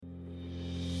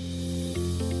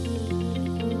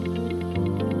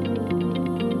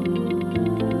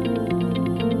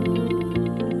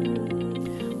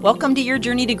Welcome to Your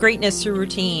Journey to Greatness Through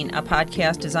Routine, a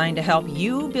podcast designed to help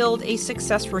you build a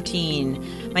success routine.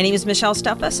 My name is Michelle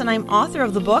Steffes, and I'm author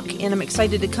of the book, and I'm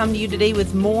excited to come to you today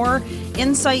with more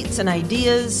insights and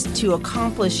ideas to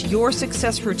accomplish your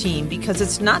success routine, because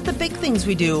it's not the big things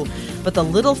we do, but the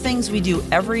little things we do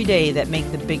every day that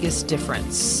make the biggest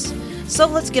difference. So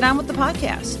let's get on with the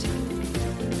podcast.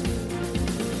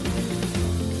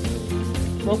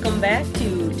 Welcome back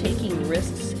to Taking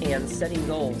Risks and Setting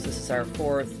Goals. This is our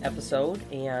fourth episode,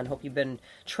 and hope you've been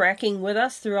tracking with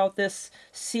us throughout this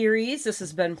series. This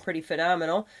has been pretty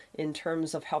phenomenal in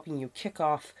terms of helping you kick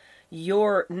off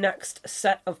your next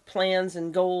set of plans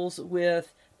and goals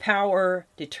with power,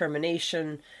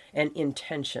 determination, and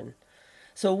intention.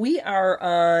 So we are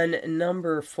on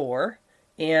number 4.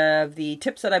 And the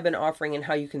tips that I've been offering and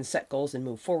how you can set goals and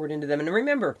move forward into them. And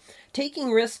remember,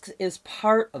 taking risks is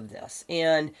part of this.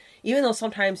 And even though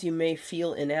sometimes you may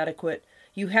feel inadequate,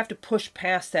 you have to push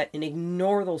past that and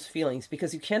ignore those feelings,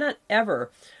 because you cannot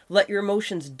ever let your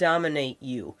emotions dominate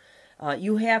you.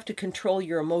 You have to control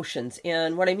your emotions.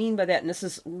 And what I mean by that, and this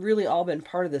has really all been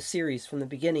part of the series from the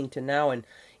beginning to now, and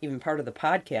even part of the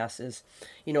podcast, is,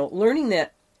 learning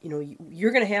that,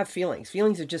 you're going to have feelings.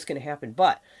 Feelings are just going to happen.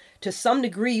 But to some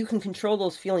degree, you can control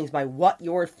those feelings by what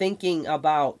you're thinking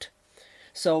about.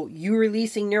 So you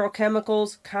releasing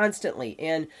neurochemicals constantly,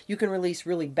 and you can release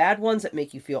really bad ones that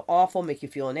make you feel awful, make you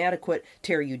feel inadequate,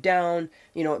 tear you down,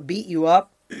 beat you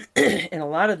up. And a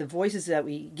lot of the voices that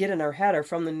we get in our head are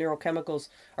from the neurochemicals,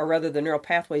 or rather the neural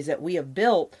pathways that we have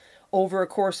built over a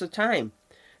course of time.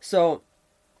 So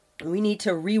we need to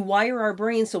rewire our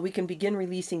brain so we can begin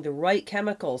releasing the right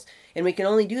chemicals. And we can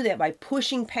only do that by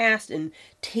pushing past and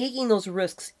taking those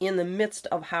risks in the midst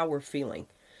of how we're feeling.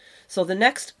 So the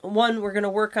next one we're going to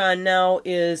work on now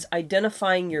is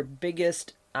identifying your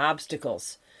biggest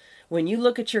obstacles. When you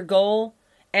look at your goal,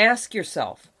 ask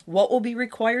yourself, what will be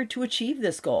required to achieve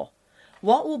this goal?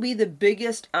 What will be the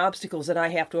biggest obstacles that I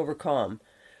have to overcome?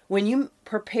 When you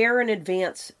prepare in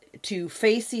advance to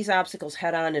face these obstacles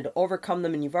head on and to overcome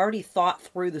them, and you've already thought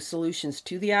through the solutions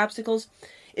to the obstacles,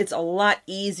 it's a lot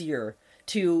easier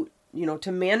to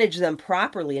manage them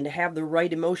properly and to have the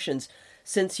right emotions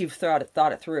since you've thought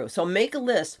it through. So make a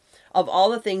list of all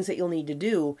the things that you'll need to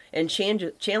do and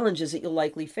challenges that you'll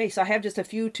likely face. I have just a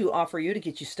few to offer you to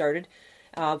get you started.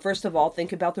 First of all,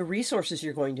 think about the resources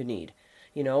you're going to need.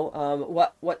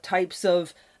 What types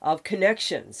of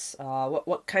connections,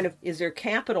 what kind of, is there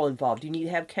capital involved? You need to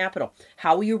have capital.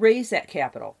 How will you raise that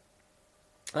capital?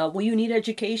 Will you need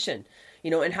education?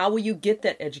 And how will you get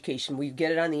that education? Will you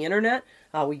get it on the internet?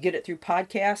 Will you get it through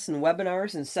podcasts and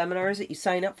webinars and seminars that you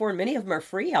sign up for? And many of them are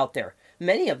free out there.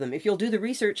 Many of them, if you'll do the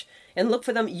research and look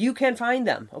for them, you can find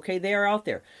them. Okay, they are out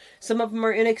there. Some of them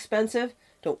are inexpensive,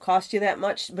 don't cost you that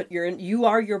much, but you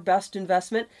are your best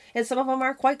investment. And some of them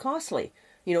are quite costly.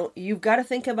 You've got to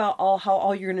think about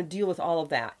how you're going to deal with all of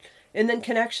that. And then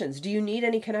connections. Do you need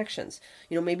any connections?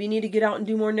 Maybe you need to get out and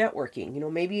do more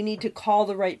networking. Maybe you need to call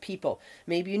the right people.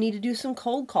 Maybe you need to do some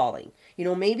cold calling.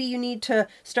 Maybe you need to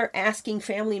start asking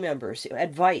family members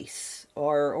advice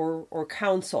or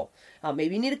counsel.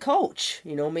 Maybe you need a coach.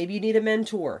 Maybe you need a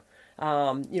mentor.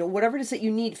 Whatever it is that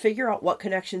you need, figure out what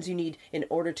connections you need in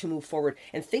order to move forward.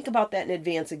 And think about that in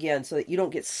advance again so that you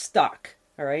don't get stuck.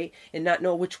 All right, and not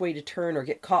know which way to turn or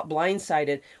get caught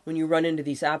blindsided when you run into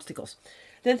these obstacles.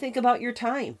 Then think about your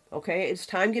time. Okay, is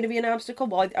time going to be an obstacle?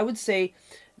 Well, I would say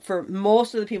for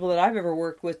most of the people that I've ever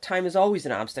worked with, time is always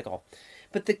an obstacle.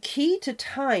 But the key to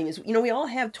time is, we all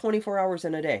have 24 hours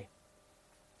in a day.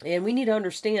 And we need to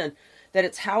understand that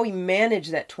it's how we manage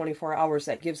that 24 hours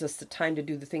that gives us the time to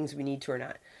do the things we need to or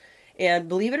not. And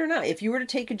believe it or not, if you were to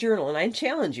take a journal, and I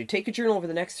challenge you, take a journal over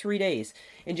the next 3 days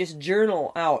and just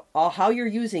journal out how you're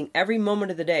using every moment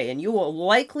of the day. And you will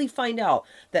likely find out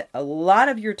that a lot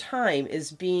of your time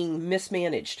is being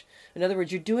mismanaged. In other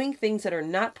words, you're doing things that are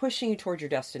not pushing you toward your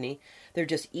destiny. They're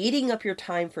just eating up your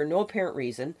time for no apparent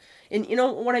reason. And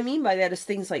what I mean by that is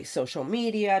things like social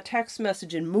media, text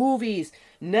messaging, movies,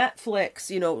 Netflix,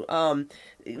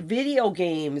 video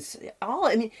games,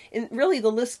 and really the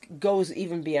list goes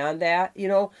even beyond that,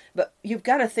 but you've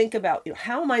got to think about,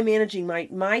 how am I managing my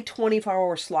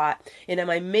 24-hour slot, and am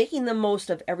I making the most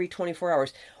of every 24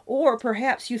 hours? Or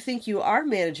perhaps you think you are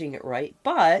managing it right,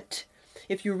 but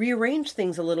if you rearrange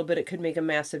things a little bit, it could make a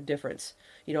massive difference.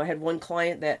 I had one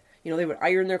client that, they would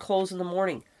iron their clothes in the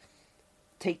morning.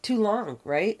 Take too long,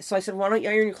 right? So I said, why don't you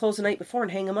iron your clothes the night before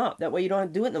and hang them up? That way you don't have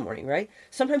to do it in the morning, right?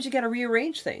 Sometimes you got to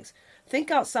rearrange things.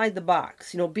 Think outside the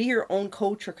box. Be your own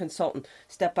coach or consultant.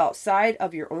 Step outside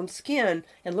of your own skin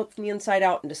and look from the inside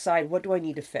out and decide, what do I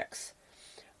need to fix?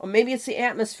 Or maybe it's the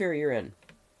atmosphere you're in.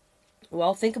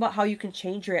 Well, think about how you can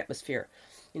change your atmosphere.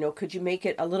 Could you make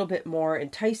it a little bit more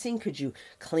enticing? Could you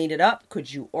clean it up?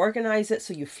 Could you organize it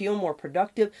so you feel more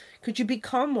productive? Could you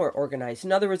become more organized?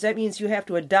 In other words, that means you have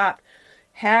to adopt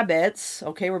habits.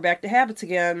 Okay, we're back to habits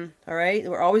again. All right,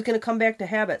 we're always going to come back to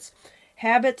habits.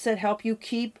 Habits that help you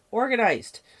keep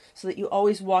organized so that you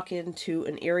always walk into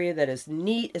an area that is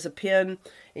neat as a pin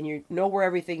and you know where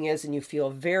everything is and you feel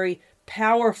very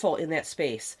powerful in that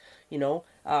space.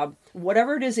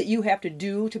 Whatever it is that you have to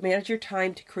do to manage your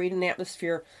time to create an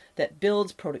atmosphere that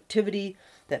builds productivity,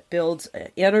 that builds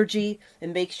energy,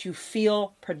 and makes you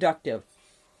feel productive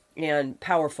and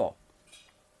powerful.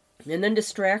 And then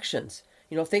distractions.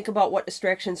 Think about what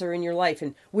distractions are in your life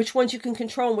and which ones you can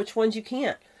control and which ones you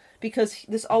can't. Because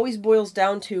this always boils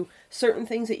down to certain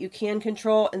things that you can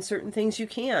control and certain things you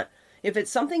can't. If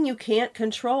it's something you can't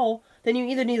control, then you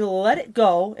either need to let it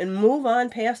go and move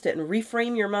on past it and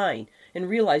reframe your mind and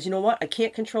realize, you know what, I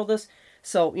can't control this.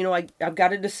 So, I've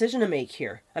got a decision to make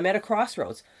here. I'm at a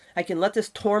crossroads. I can let this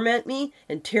torment me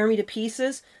and tear me to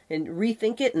pieces and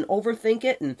rethink it and overthink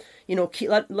it and,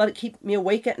 let it keep me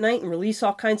awake at night and release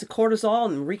all kinds of cortisol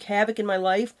and wreak havoc in my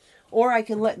life. Or I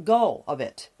can let go of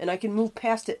it and I can move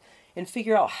past it and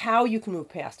figure out how you can move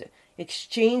past it.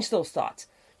 Exchange those thoughts.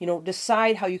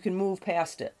 Decide how you can move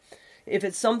past it. If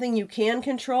it's something you can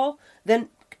control, then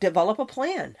develop a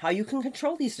plan how you can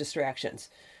control these distractions.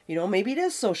 Maybe it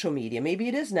is social media, maybe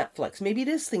it is Netflix, maybe it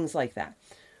is things like that.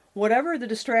 Whatever the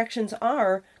distractions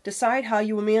are, decide how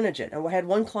you will manage it. I had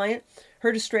one client,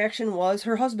 her distraction was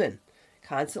her husband,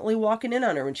 constantly walking in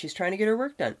on her when she's trying to get her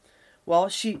work done. Well,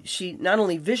 she not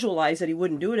only visualized that he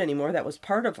wouldn't do it anymore, that was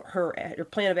part of her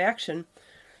plan of action,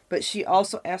 but she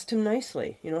also asked him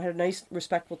nicely, had a nice,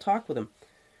 respectful talk with him.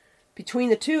 Between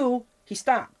the two, he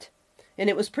stopped. And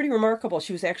it was pretty remarkable.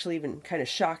 She was actually even kind of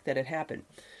shocked that it happened.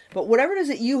 But whatever it is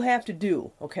that you have to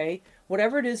do, okay,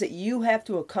 whatever it is that you have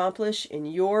to accomplish in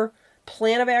your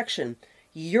plan of action,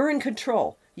 you're in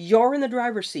control. You're in the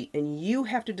driver's seat, and you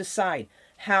have to decide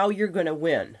how you're going to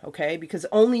win, okay? Because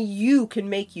only you can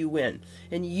make you win,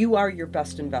 and you are your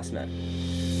best investment.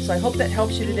 So I hope that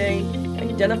helps you today.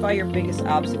 Identify your biggest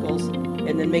obstacles,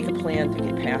 and then make a plan to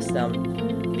get past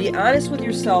them. Be honest with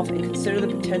yourself and consider the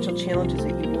potential challenges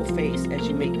that you will face as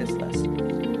you make this list.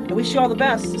 I wish you all the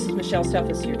best. This is Michelle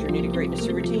Steffes, your Journey to Greatness,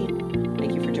 your routine.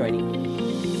 Thank you for joining.